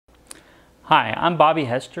Hi, I'm Bobby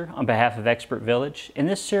Hester on behalf of Expert Village. In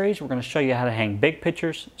this series, we're going to show you how to hang big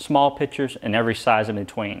pictures, small pictures, and every size in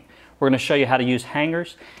between. We're going to show you how to use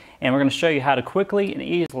hangers, and we're going to show you how to quickly and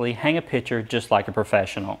easily hang a picture just like a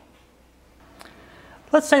professional.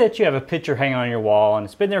 Let's say that you have a picture hanging on your wall and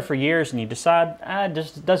it's been there for years and you decide, it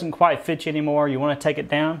just doesn't quite fit you anymore, you want to take it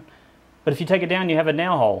down. But if you take it down, you have a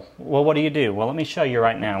nail hole. Well, what do? Well, let me show you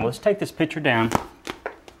right now. Let's take this picture down.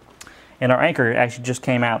 And our anchor actually just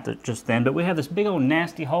came out just then, but we have this big old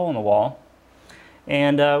nasty hole in the wall,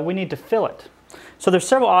 and we need to fill it. So there's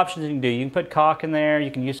several options you can do. You can put caulk in there.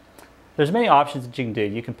 There's many options that you can do.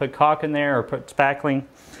 You can put caulk in there or put spackling.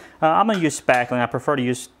 I'm going to use spackling. I prefer to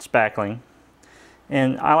use spackling.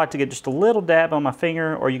 And I like to get just a little dab on my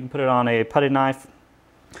finger, or you can put it on a putty knife.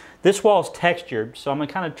 This wall is textured, so I'm going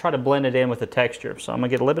to kind of try to blend it in with the texture. So I'm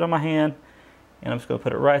going to get a little bit on my hand, and I'm just going to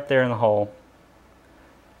put it right there in the hole.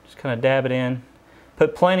 Just kind of dab it in.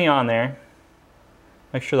 Put plenty on there.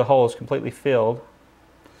 Make sure the hole is completely filled.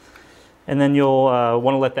 And then you'll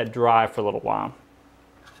want to let that dry for a little while.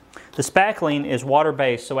 The spackling is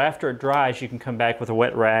water-based, so after it dries you can come back with a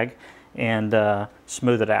wet rag and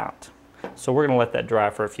smooth it out. So we're going to let that dry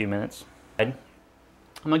for a few minutes. I'm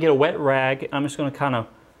going to get a wet rag. I'm just going to kind of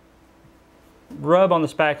rub on the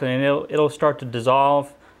spackling and it'll start to dissolve.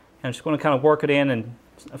 And I'm just going to kind of work it in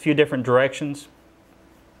a few different directions.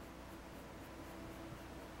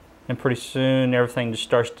 And pretty soon everything just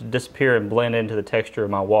starts to disappear and blend into the texture of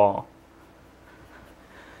my wall.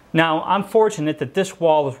 Now I'm fortunate that this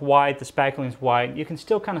wall is white, the spackling is white. You can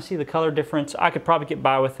still kind of see the color difference. I could probably get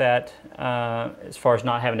by with that as far as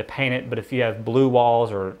not having to paint it, but if you have blue walls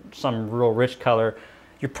or some real rich color,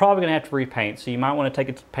 you're probably going to have to repaint. So you might want to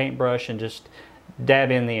take a paintbrush and just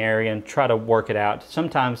dab in the area and try to work it out.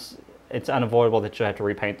 Sometimes it's unavoidable that you have to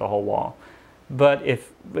repaint the whole wall. But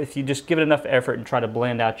if you just give it enough effort and try to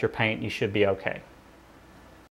blend out your paint, you should be okay.